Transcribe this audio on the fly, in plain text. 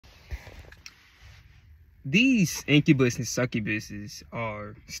these incubus and succubuses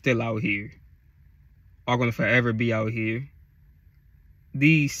are still out here, are gonna forever be out here.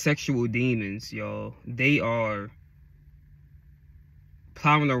 These sexual demons, y'all, they are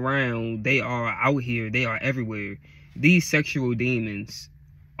plowing around. They are out here. They are everywhere. These sexual demons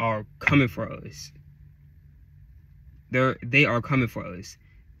are coming for us. They are coming for us.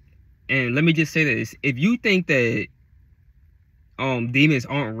 And let me just say this: if you think that demons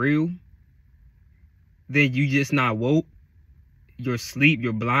aren't real, then you just not woke. You're asleep.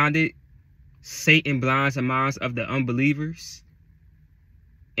 You're blinded. Satan blinds the minds of the unbelievers,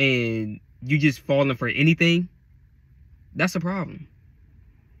 and you just falling for anything. That's a problem.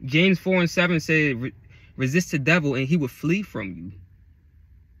 James 4:7 said, resist the devil and he will flee from you.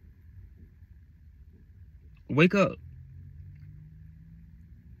 Wake up.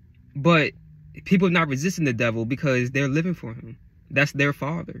 But people are not resisting the devil because they're living for him. That's their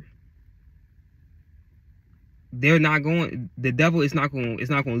father. They're not going, the devil is not going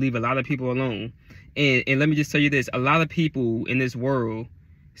to leave a lot of people alone. And let me just tell you this, a lot of people in this world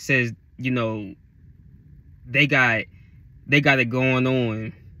says, you know, they got it going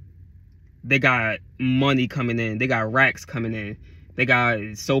on. They got money coming in. They got racks coming in. They got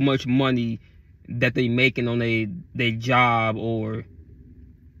so much money that they making on their job, or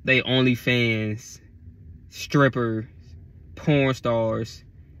they OnlyFans, strippers, porn stars,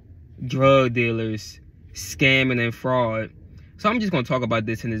 drug dealers, scamming and fraud. So I'm just gonna talk about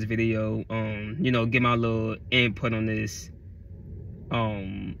this in this video. You know, get my little input on this.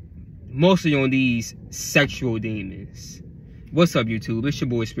 Mostly on these sexual demons. What's up, YouTube? It's your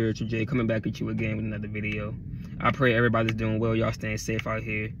boy Spiritual J, coming back at you again with another video. I pray everybody's doing well. Y'all staying safe out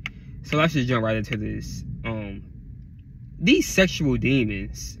here. So let's just jump right into this. These sexual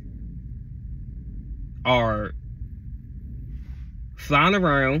demons are flying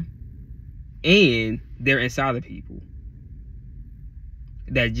around, and they're inside of people.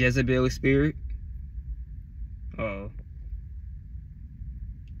 That Jezebel spirit.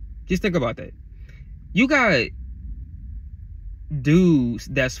 Just think about that. You got dudes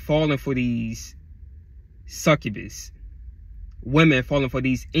that's falling for these succubus. Women falling for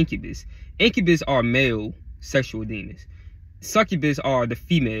these incubus. Incubus are male sexual demons. Succubus are the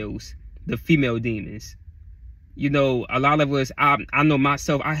females, the female demons. You know, a lot of us, I know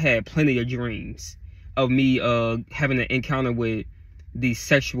myself, I had plenty of dreams of me having an encounter with these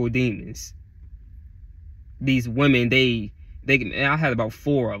sexual demons. These women, I had about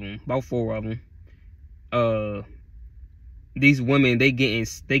four of them. These women, they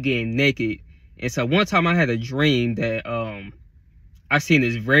getting naked. And so one time I had a dream that I seen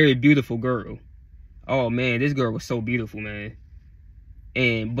this very beautiful girl. Oh man, this girl was so beautiful, man.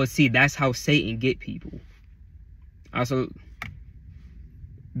 But see, that's how Satan get people. Also,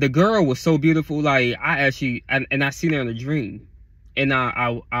 the girl was so beautiful. Like I seen her in a dream, and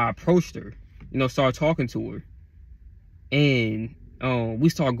I approached her, you know, started talking to her, and we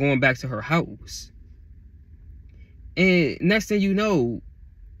started going back to her house. And next thing you know,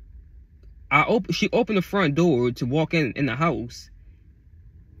 she opened the front door to walk in the house,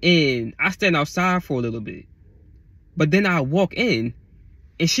 and I stand outside for a little bit, but then I walk in,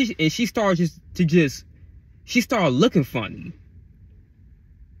 and she started she started looking funny.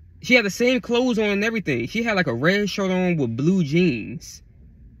 She had the same clothes on and everything. She had like a red shirt on with blue jeans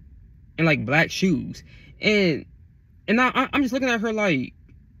and like black shoes, and I'm just looking at her like,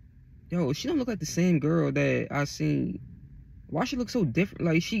 yo, she don't look like the same girl that I seen. Why she look so different?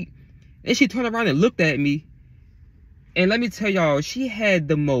 Like she turned around and looked at me. And let me tell y'all, she had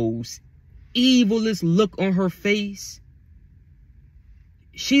the most evilest look on her face.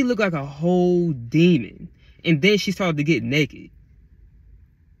 She looked like a whole demon. And then she started to get naked.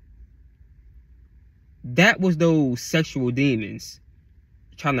 That was those sexual demons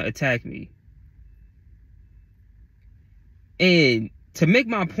trying to attack me. And to make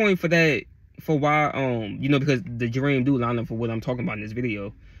my point for that, for why, you know, because the dream do line up for what I'm talking about in this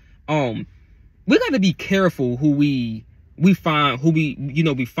video. We got to be careful who we find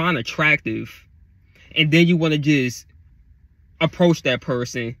attractive, and then you want to just approach that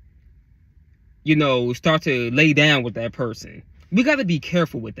person, you know, start to lay down with that person. We got to be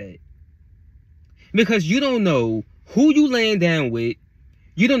careful with that, because you don't know who you laying down with.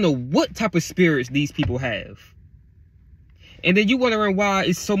 You don't know what type of spirits these people have, and then you wondering why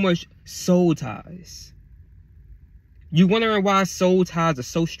it's so much soul ties. You wondering why soul ties are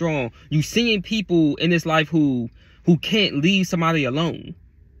so strong. You seeing people in this life who can't leave somebody alone.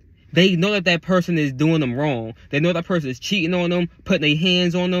 They know that person is doing them wrong. They know that person is cheating on them, putting their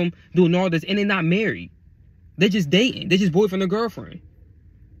hands on them, doing all this, and they're not married. They're just dating. They're just boyfriend and girlfriend.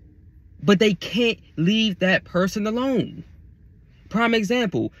 but they can't leave that person alone. Prime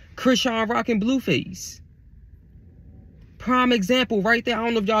example, Chrisean Rock and Blueface. Prime example right there. I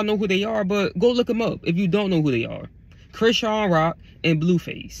don't know if y'all know who they are, but go look them up if you don't know who they are. Chrisean Rock and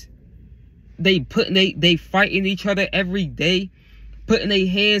Blueface. They fighting each other every day, putting their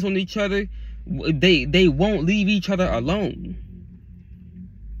hands on each other. They won't leave each other alone.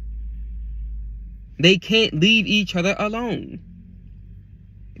 They can't leave each other alone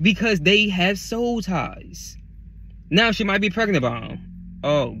because they have soul ties. Now she might be pregnant by him.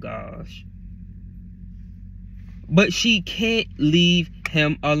 Oh gosh. But she can't leave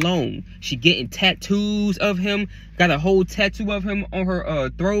him alone. She getting tattoos of him. Got a whole tattoo of him on her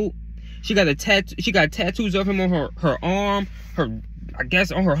throat. She got tattoos of him on her arm, I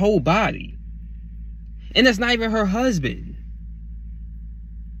guess on her whole body. And that's not even her husband.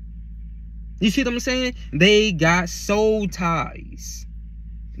 You see what I'm saying? They got soul ties.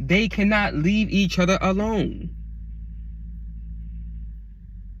 They cannot leave each other alone.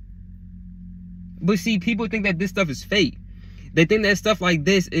 But see, people think that this stuff is fake. They think that stuff like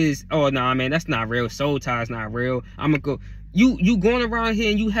this is, oh nah man, that's not real. Soul ties not real. I'm gonna go. You going around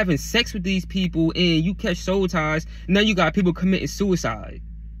here and you having sex with these people and you catch soul ties. Now you got people committing suicide.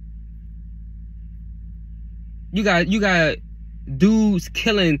 You got dudes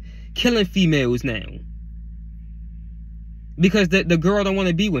killing females now because the girl don't want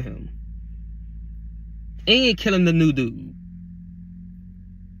to be with him, and killing the new dude.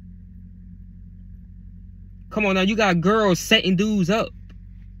 Come on now, you got girls setting dudes up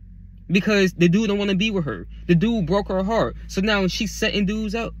because the dude don't want to be with her. The dude broke her heart, so now she's setting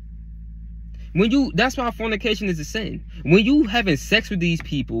dudes up. That's why fornication is a sin. When you having sex with these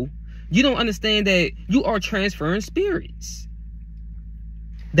people, you don't understand that you are transferring spirits.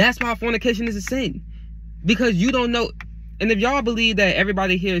 That's why fornication is a sin. Because you don't know. And if y'all believe that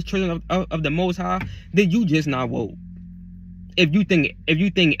everybody here is children of the Most High, then you just not woke. If you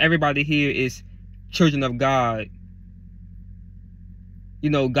think everybody here is children of God, you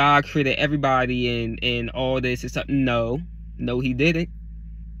know, God created everybody and all this and something. No, he didn't.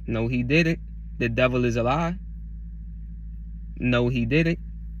 No, he didn't. The devil is a lie. No, he didn't.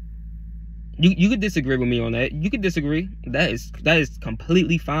 You could disagree with me on that. You could disagree. That is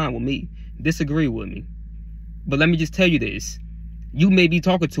completely fine with me. Disagree with me. But let me just tell you this. You may be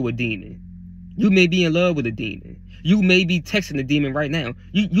talking to a demon. You may be in love with a demon. You may be texting a demon right now.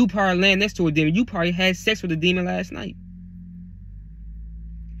 You probably land next to a demon. You probably had sex with a demon last night.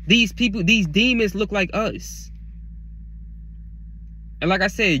 These demons look like us. And like I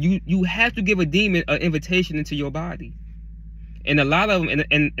said, you have to give a demon an invitation into your body. And a lot of them,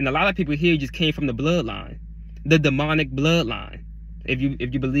 and a lot of people here just came from the bloodline, the demonic bloodline. If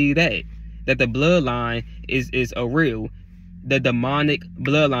you believe that the bloodline is a real, the demonic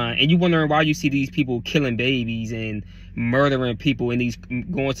bloodline, and you wondering why you see these people killing babies and murdering people and these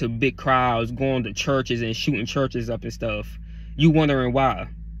going to big crowds, going to churches and shooting churches up and stuff. You wondering why?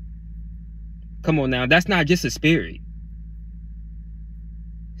 Come on now, that's not just a spirit.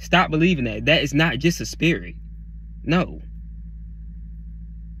 Stop believing that. That is not just a spirit. No.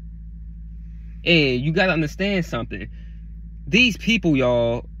 And you gotta understand something. These people,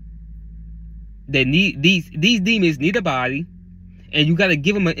 y'all, that need these demons need a body, and you gotta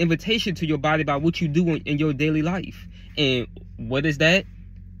give them an invitation to your body about what you do in your daily life. And what is that?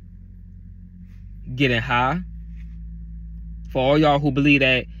 Getting high. For all y'all who believe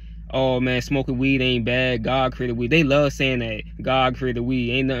that, oh man, smoking weed ain't bad, God created weed. They love saying that God created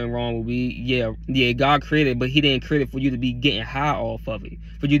weed, ain't nothing wrong with weed. Yeah, God created it, but he didn't create it for you to be getting high off of it,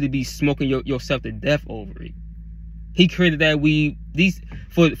 for you to be smoking yourself to death over it. He created that weed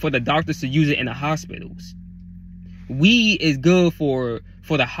for the doctors to use it in the hospitals. Weed is good for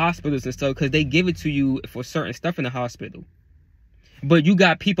the hospitals and stuff because they give it to you for certain stuff in the hospital. But you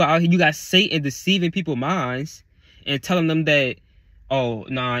got people out here, you got Satan deceiving people's minds and telling them that, oh,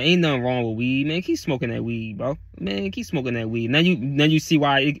 nah, ain't nothing wrong with weed, man. Keep smoking that weed, bro. Man, keep smoking that weed. Now you see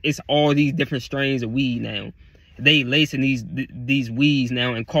why it's all these different strains of weed now. They lacing these weeds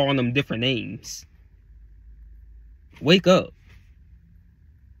now and calling them different names. Wake up.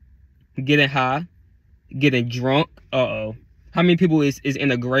 Getting high. Getting drunk. Uh-oh. How many people is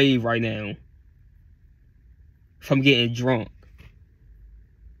in a grave right now from getting drunk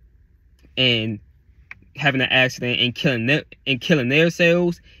and having an accident and killing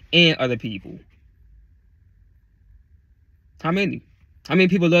themselves and other people? How many? How many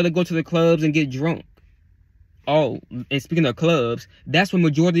people love to go to the clubs and get drunk? Oh, and speaking of clubs, that's where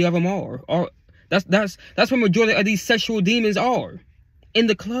majority of them are. That's where majority of these sexual demons are. In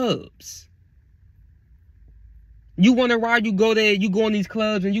the clubs. You wonder why you go there, you go in these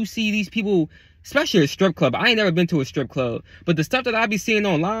clubs and you see these people, especially a strip club. I ain't never been to a strip club, but the stuff that I be seeing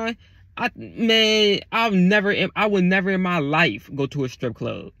online, I would never in my life go to a strip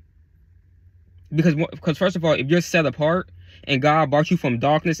club. Because first of all, if you're set apart and God brought you from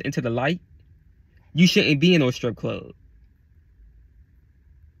darkness into the light, you shouldn't be in no strip club.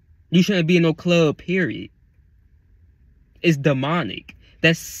 You shouldn't be in no club, period. It's demonic.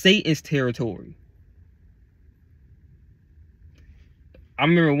 That's Satan's territory. I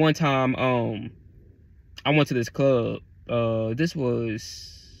remember one time, I went to this club. This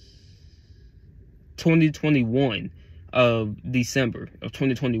was 2021 of December of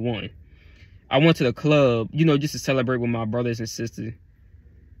 2021. I went to the club, you know, just to celebrate with my brothers and sisters.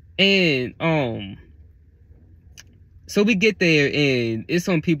 And so we get there and it's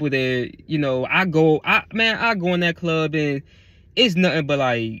some people there, you know, I go in that club and it's nothing but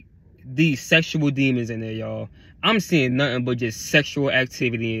like these sexual demons in there, y'all. I'm seeing nothing but just sexual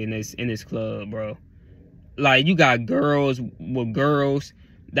activity in this club, bro. Like, you got girls with girls.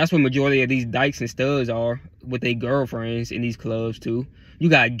 That's what majority of these dykes and studs are, with their girlfriends in these clubs too. You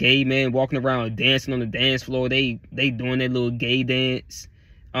got gay men walking around dancing on the dance floor. They doing their little gay dance.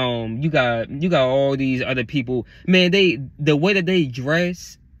 You got all these other people. Man, the way that they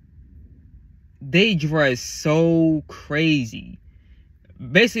dress so crazy.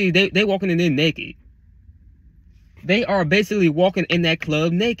 Basically, they walking in there naked. They are basically walking in that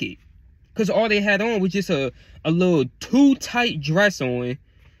club naked. Because all they had on was just a little too tight dress on.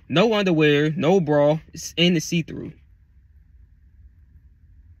 No underwear, no bra, and the see-through.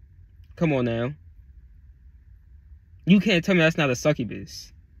 Come on now. You can't tell me that's not a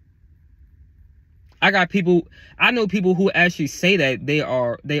succubus. I know people who actually say that they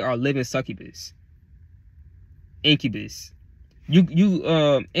are living succubus. Incubus.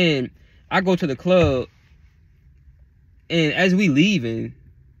 And I go to the club, and as we leaving,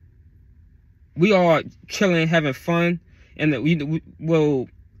 we all chilling, having fun, and well,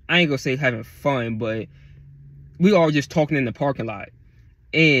 I ain't gonna say having fun, but we all just talking in the parking lot.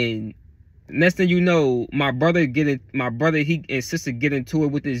 And next thing you know, my brother he and sister get into it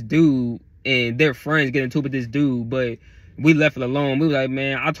with this dude, and their friends get into it with this dude, but we left it alone. We were like,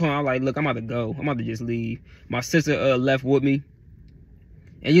 man, I told him, I was like, look, I'm about to go. I'm about to just leave. My sister left with me.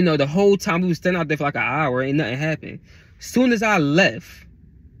 And you know, the whole time we was standing out there for like an hour, ain't nothing happened. Soon as I left,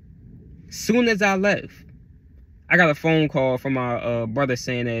 I got a phone call from my brother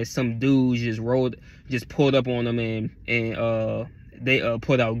saying that some dudes just pulled up on them and they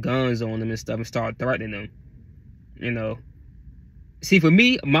pulled out guns on them and stuff and started threatening them. You know. See, for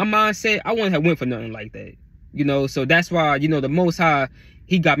me, my mindset, I wouldn't have went for nothing like that. You know, so that's why, you know, the Most High,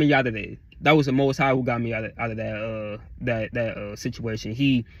 he got me out of there. That was the Most High who got me out of that situation.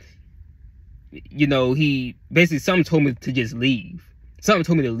 He, you know, he basically, something told me to just leave. Something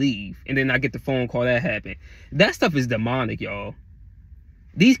told me to leave, and then I get the phone call that happened. That stuff is demonic, y'all.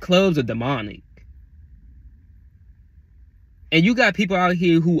 These clubs are demonic. And you got people out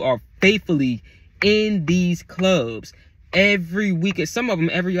here who are faithfully in these clubs every weekend. Some of them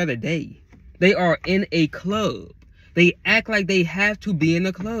every other day. They are in a club. They act like they have to be in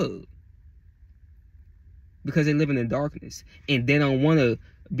a club. Because they live in the darkness. And they don't want to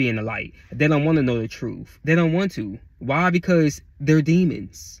be in the light. They don't want to know the truth. They don't want to. Why? Because they're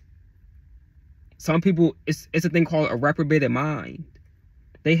demons. Some people, it's a thing called a reprobated mind.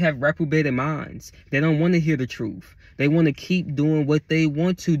 They have reprobated minds. They don't want to hear the truth. They want to keep doing what they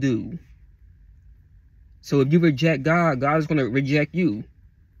want to do. So if you reject God, God is going to reject you.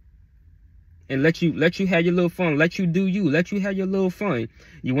 And let you have your little fun. Let you do you. Let you have your little fun.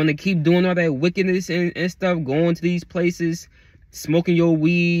 You want to keep doing all that wickedness and stuff, going to these places, smoking your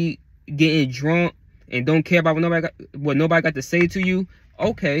weed, getting drunk, and don't care about what nobody got to say to you.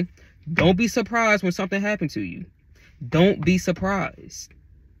 Okay. Don't be surprised when something happened to you. Don't be surprised.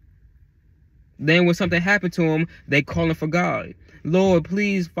 Then when something happened to them, they calling for God. Lord,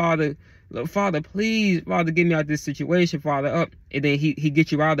 please, Father, please, Father, get me out of this situation, Father, up. And then he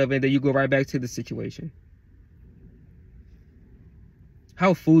gets you out of it, and then you go right back to the situation.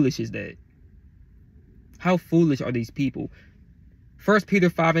 How foolish is that? How foolish are these people? 1 Peter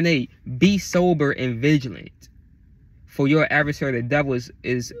 5:8, be sober and vigilant. For your adversary, the devil,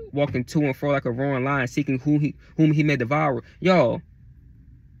 is walking to and fro like a roaring lion, seeking whom he may devour. Y'all,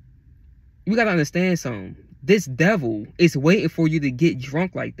 you got to understand something. This devil is waiting for you to get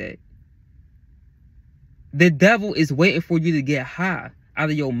drunk like that. The devil is waiting for you to get high out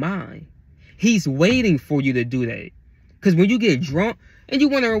of your mind. He's waiting for you to do that. Because when you get drunk, and you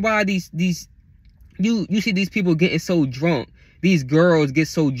wonder why you see these people getting so drunk. These girls get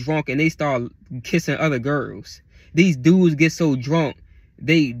so drunk and they start kissing other girls. these dudes get so drunk,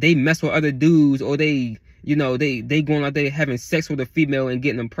 they mess with other dudes, or they going out there having sex with a female and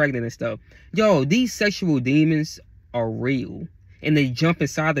getting them pregnant and stuff. Yo, these sexual demons are real, and they jump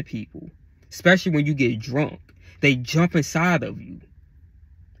inside of people, especially when you get drunk. They jump inside of you,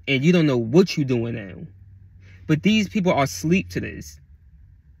 and you don't know what you're doing now. But these people are asleep to this.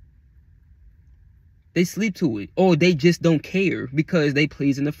 They sleep to it, or they just don't care because they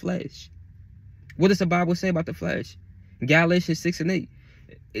please in the flesh. What does the Bible say about the flesh? Galatians 6:8.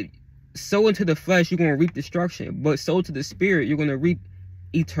 Sow into the flesh, you're going to reap destruction, but sow to the spirit, you're going to reap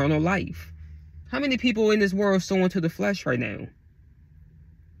eternal life. How many people in this world sow into the flesh right now?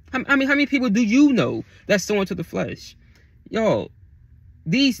 How many people do you know that's sowing to the flesh? Yo,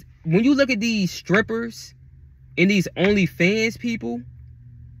 when you look at these strippers and these OnlyFans people,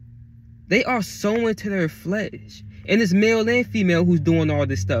 they are sowing to their flesh. And it's male and female who's doing all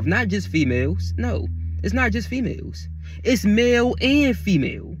this stuff. Not just females. No, it's not just females. It's male and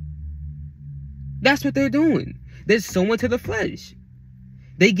female. That's what they're doing. They're sowing to the flesh.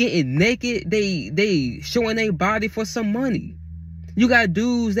 They getting naked. They showing their body for some money. You got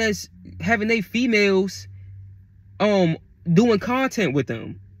dudes that's having their females doing content with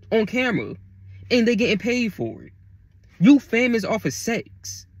them on camera, and they getting paid for it. You famous off of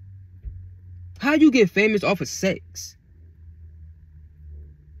sex. How you get famous off of sex?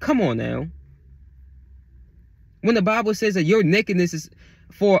 Come on now. When the Bible says that your nakedness is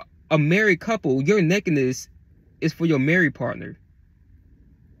for a married couple, your nakedness is for your married partner.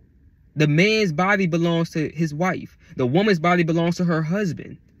 The man's body belongs to his wife. The woman's body belongs to her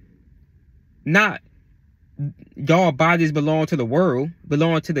husband. Not y'all bodies belong to the world,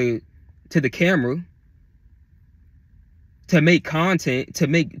 belong to the camera, to make content, to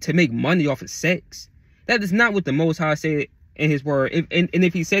make money off of sex. That is not what the Most High said in his word. And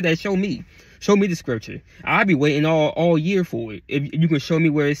if he said that, show me the scripture. I'll be waiting all year for it. If you can show me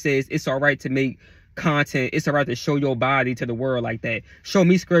where it says it's all right to make content, it's all right to show your body to the world like that. Show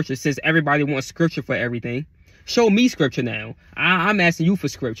me scripture, since everybody wants scripture for everything. Show me scripture now. I'm asking you for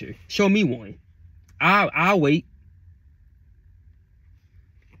scripture. Show me one. I'll wait.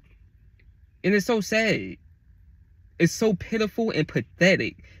 And it's so sad. It's so pitiful and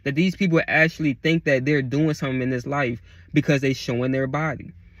pathetic that these people actually think that they're doing something in this life because they're showing their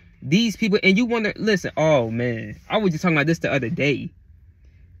body. These people, and you wonder, listen, oh man, I was just talking about this the other day.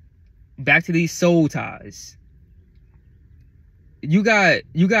 Back to these soul ties. You got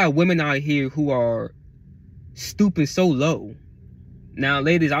women out here who are stooping so low. Now,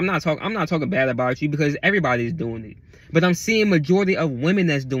 ladies, I'm not talking bad about you, because everybody's doing it. But I'm seeing majority of women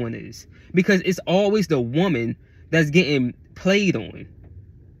that's doing this, because it's always the woman that's getting played on.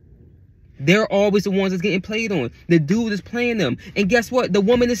 They're always the ones that's getting played on. The dude is playing them. And guess what? The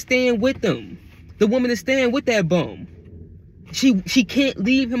woman is staying with them. The woman is staying with that bum. She can't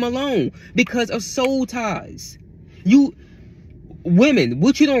leave him alone because of soul ties. You women,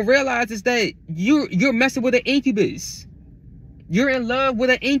 what you don't realize is that you're messing with an incubus. You're in love with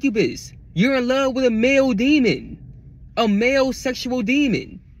an incubus. You're in love with a male demon. A male sexual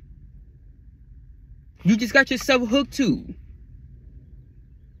demon. You just got yourself hooked to.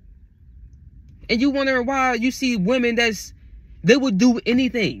 And you wondering why you see women they would do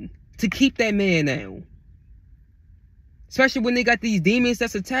anything to keep that man now. Especially when they got these demons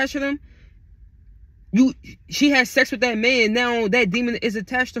that's attached to them. She has sex with that man, now that demon is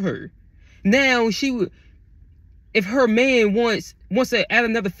attached to her. Now if her man wants to add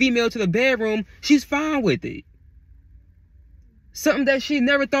another female to the bedroom, she's fine with it. Something that she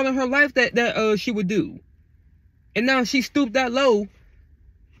never thought in her life that she would do. And now she stooped that low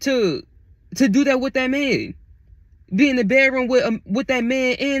to do that with that man. Be in the bedroom with that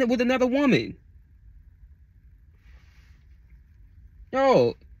man and with another woman.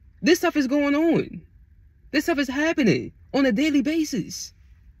 Yo, this stuff is going on. This stuff is happening on a daily basis.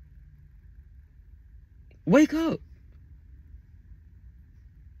 Wake up.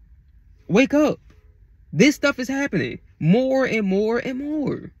 Wake up. This stuff is happening more and more and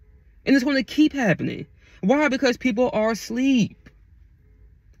more. And it's going to keep happening. Why? Because people are asleep.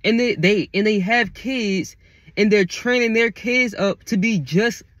 And they have kids, and they're training their kids up to be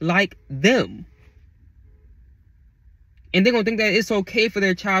just like them. And they're going to think that it's okay for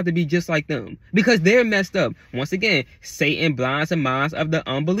their child to be just like them, because they're messed up. Once again, Satan blinds the minds of the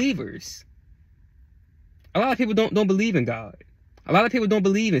unbelievers. A lot of people don't believe in God. A lot of people don't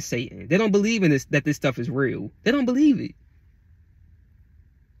believe in Satan. They don't believe in that this stuff is real. They don't believe it.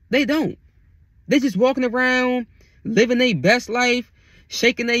 They don't. They just walking around, living their best life,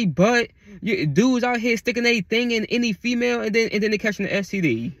 shaking their butt. Dudes out here sticking their thing in any female, and then they catching the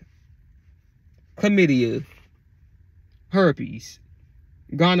STD. Chlamydia. herpes,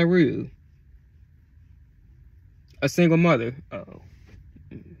 gonorrhea, a single mother.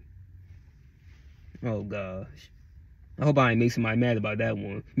 Oh gosh. I hope I ain't make somebody mad about that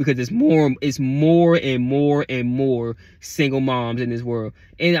one, because it's more and more single moms in this world,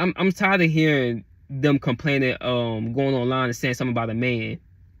 and I'm tired of hearing them complaining, going online and saying something about a man.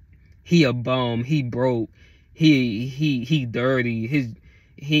 He a bum, he broke, he dirty,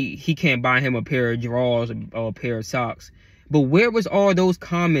 he can't buy him a pair of drawers or a pair of socks. But where was all those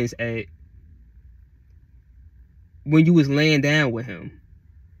comments at when you was laying down with him?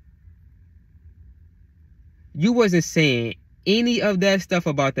 You wasn't saying any of that stuff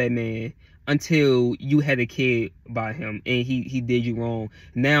about that man until you had a kid by him and he did you wrong.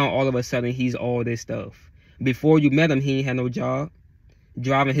 Now all of a sudden he's all this stuff. Before you met him, he ain't had no job,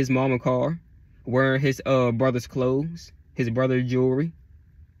 driving his mama's car, wearing his brother's clothes, his brother's jewelry,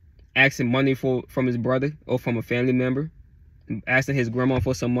 asking money from his brother or from a family member, asking his grandma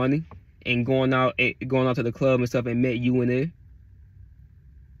for some money, and going out to the club and stuff, and met you in there.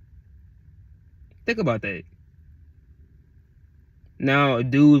 Think about that. Now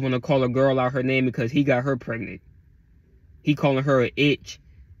dudes want to call a girl out her name because he got her pregnant. He calling her a itch.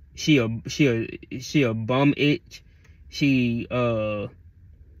 She a bum itch. She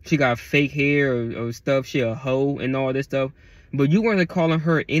got fake hair or stuff. She a hoe and all this stuff. But you weren't calling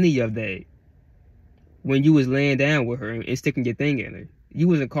her any of that when you was laying down with her and sticking your thing in her. You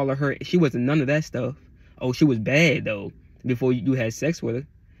wasn't calling her. She wasn't none of that stuff. Oh, she was bad though before you had sex with her.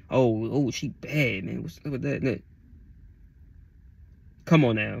 Oh, she bad, man. What's up with that? Come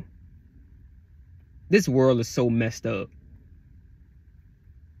on now. This world is so messed up.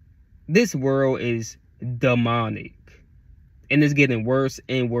 This world is demonic. And it's getting worse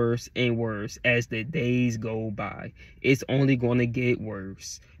and worse and worse as the days go by. It's only going to get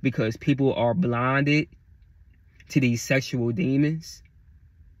worse because people are blinded to these sexual demons.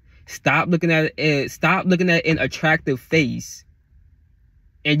 Stop looking at an attractive face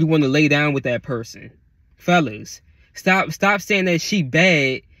and you want to lay down with that person. Fellas, stop saying that she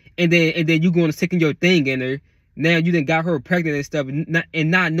bad and then you going to stick in your thing in her. Now you done got her pregnant and stuff,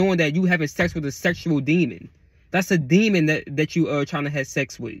 and not knowing that you having sex with a sexual demon. That's a demon that you are trying to have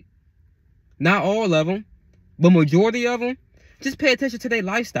sex with. Not all of them, but majority of them. Just pay attention to their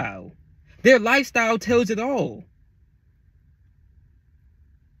lifestyle. Their lifestyle tells it all.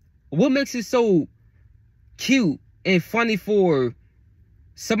 What makes it so cute and funny for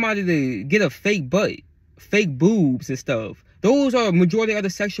somebody to get a fake butt, fake boobs and stuff? Those are majority of the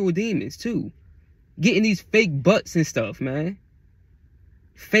sexual demons too. Getting these fake butts and stuff, man.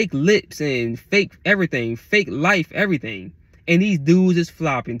 Fake lips and fake everything. Fake life, everything. And these dudes is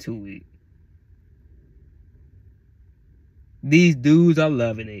flopping to it. These dudes are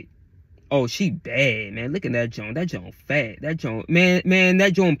loving it. Oh, she bad, man. Look at that joint. That joint fat. That joint, man,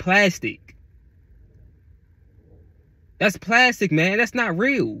 that joint plastic. That's plastic, man. That's not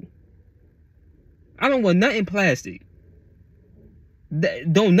real. I don't want nothing plastic.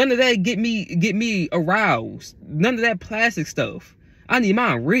 None of that get me aroused. None of that plastic stuff. I need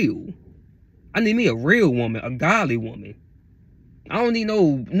mine real. I need me a real woman, a godly woman. I don't need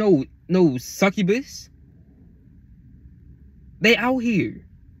no succubus. They out here.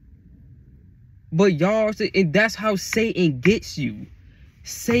 But y'all, and that's how Satan gets you.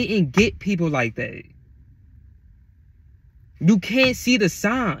 Satan get people like that. You can't see the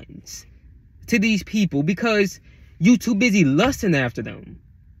signs to these people because you too busy lusting after them.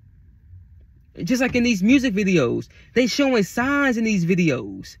 Just like in these music videos, they showing signs in these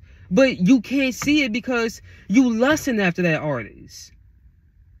videos, but you can't see it because you lusting after that artist.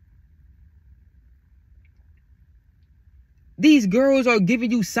 These girls are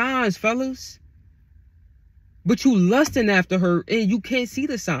giving you signs, fellas, but you lusting after her and you can't see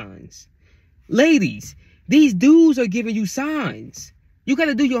the signs. Ladies, these dudes are giving you signs. You got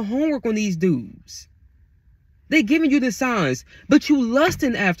to do your homework on these dudes. They giving you the signs, but you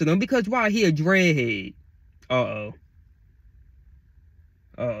lusting after them because why? He a dreadhead.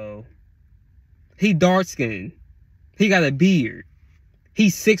 He dark skinned. He got a beard.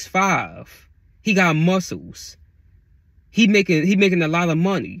 He's 6'5". He got muscles. He making a lot of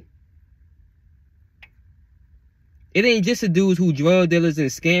money. It ain't just the dudes who drug dealers and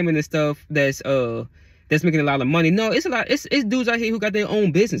scamming and stuff that's making a lot of money. No, it's dudes out here who got their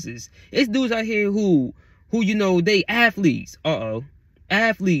own businesses. It's dudes out here who you know, they athletes.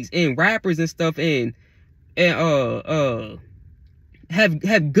 Athletes and rappers and stuff and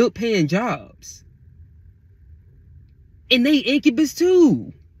have good paying jobs. And they incubus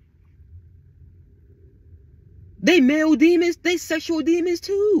too. They male demons, they sexual demons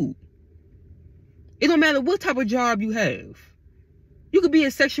too. It don't matter what type of job you have. You could be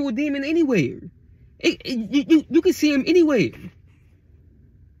a sexual demon anywhere. You can see him anywhere.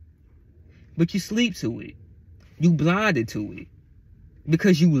 But you sleep to it. You blinded to it.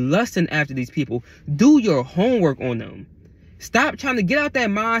 Because you lusting after these people. Do your homework on them. Stop trying to get out that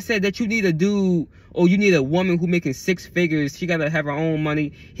mindset that you need a dude or you need a woman who making 6 figures. She gotta have her own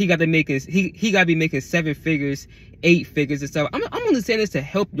money. He gotta be making 7 figures, 8 figures and stuff. I'm only saying this to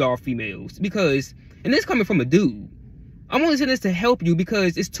help y'all females because, and this coming from a dude. I'm only saying this to help you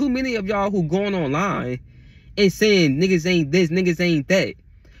because it's too many of y'all who going online and saying niggas ain't this, niggas ain't that.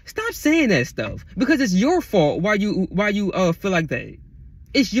 Stop saying that stuff because it's your fault why you feel like that.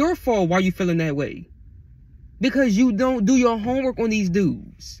 It's your fault why you feeling that way. Because you don't do your homework on these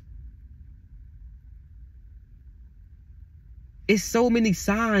dudes. It's so many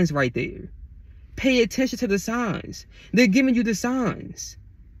signs right there. Pay attention to the signs. They're giving you the signs.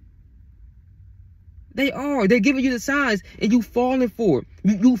 They are. They're giving you the signs and you falling for it.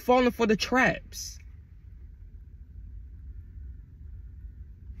 You falling for the traps.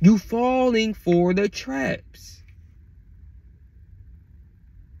 You falling for the traps.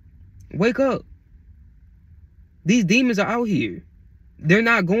 Wake up. These demons are out here. They're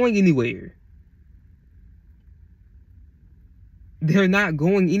not going anywhere. They're not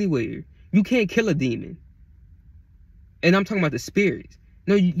going anywhere. You can't kill a demon. And I'm talking about the spirits.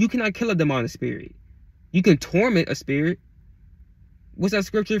 No, you cannot kill a demonic spirit. You can torment a spirit. What's that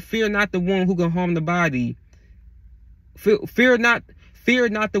scripture? Fear not the one who can harm the body. Fear not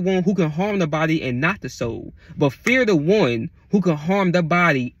the one who can harm the body and not the soul. But fear the one who can harm the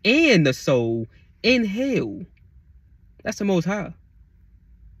body and the soul in hell. That's the Most High.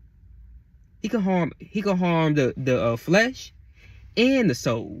 He can harm the flesh and the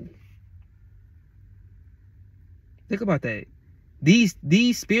soul. Think about that. These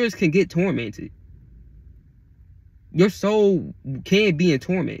spirits can get tormented. Your soul can be in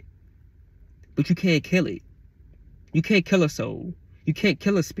torment, but you can't kill it. You can't kill a soul. You can't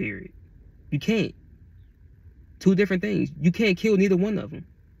kill a spirit. You can't. 2 different things. You can't kill neither one of them.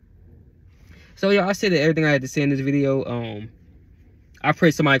 So, y'all, I said everything I had to say in this video. I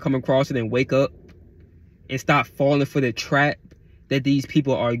pray somebody come across it and wake up and stop falling for the trap that these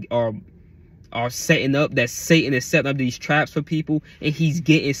people are setting up. That Satan is setting up these traps for people, and he's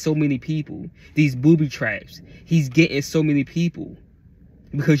getting so many people. These booby traps. He's getting so many people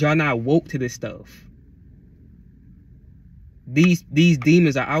because y'all not woke to this stuff. These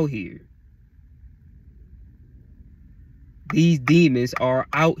demons are out here. These demons are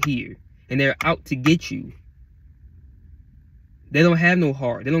out here. And they're out to get you. They don't have no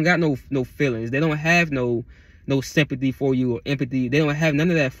heart. They don't got no feelings. They don't have no sympathy for you or empathy. They don't have none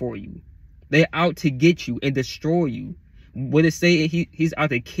of that for you. They're out to get you and destroy you. What it say? He's out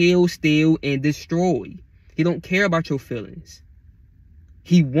to kill, steal, and destroy. He don't care about your feelings.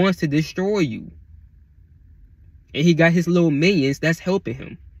 He wants to destroy you. And he got his little minions that's helping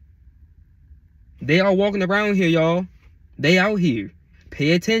him. They are walking around here, y'all. They out here.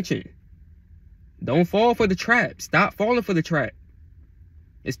 Pay attention. Don't fall for the trap. Stop falling for the trap.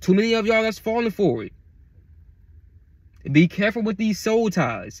 There's too many of y'all that's falling for it. Be careful with these soul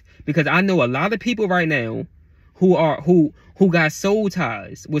ties. Because I know a lot of people right now who got soul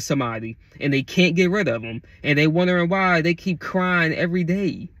ties with somebody. And they can't get rid of them. And they wondering why they keep crying every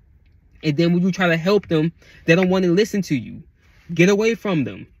day. And then when you try to help them, they don't want to listen to you. Get away from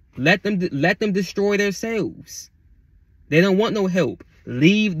them. Let them destroy themselves. They don't want no help.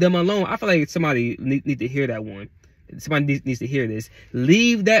 Leave them alone. I feel like somebody need to hear that one. Somebody needs to hear this.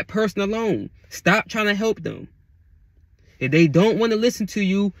 Leave that person alone. Stop trying to help them. If they don't want to listen to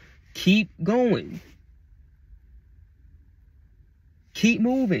you, keep going. Keep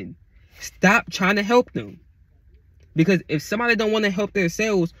moving. Stop trying to help them. Because if somebody don't want to help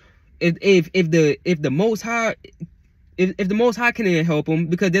themselves, if the Most High, if the Most High can't help them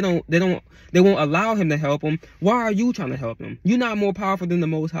because they won't allow him to help them, why are you trying to help them? You're not more powerful than the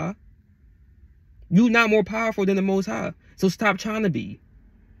Most High. You're not more powerful than the Most High. So stop trying to be.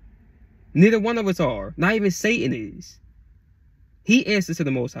 Neither one of us are. Not even Satan is. He answers to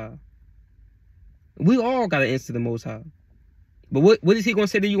the Most High. We all got to answer to the Most High. But what is he going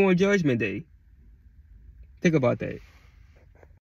to say to you on Judgment Day? Think about that.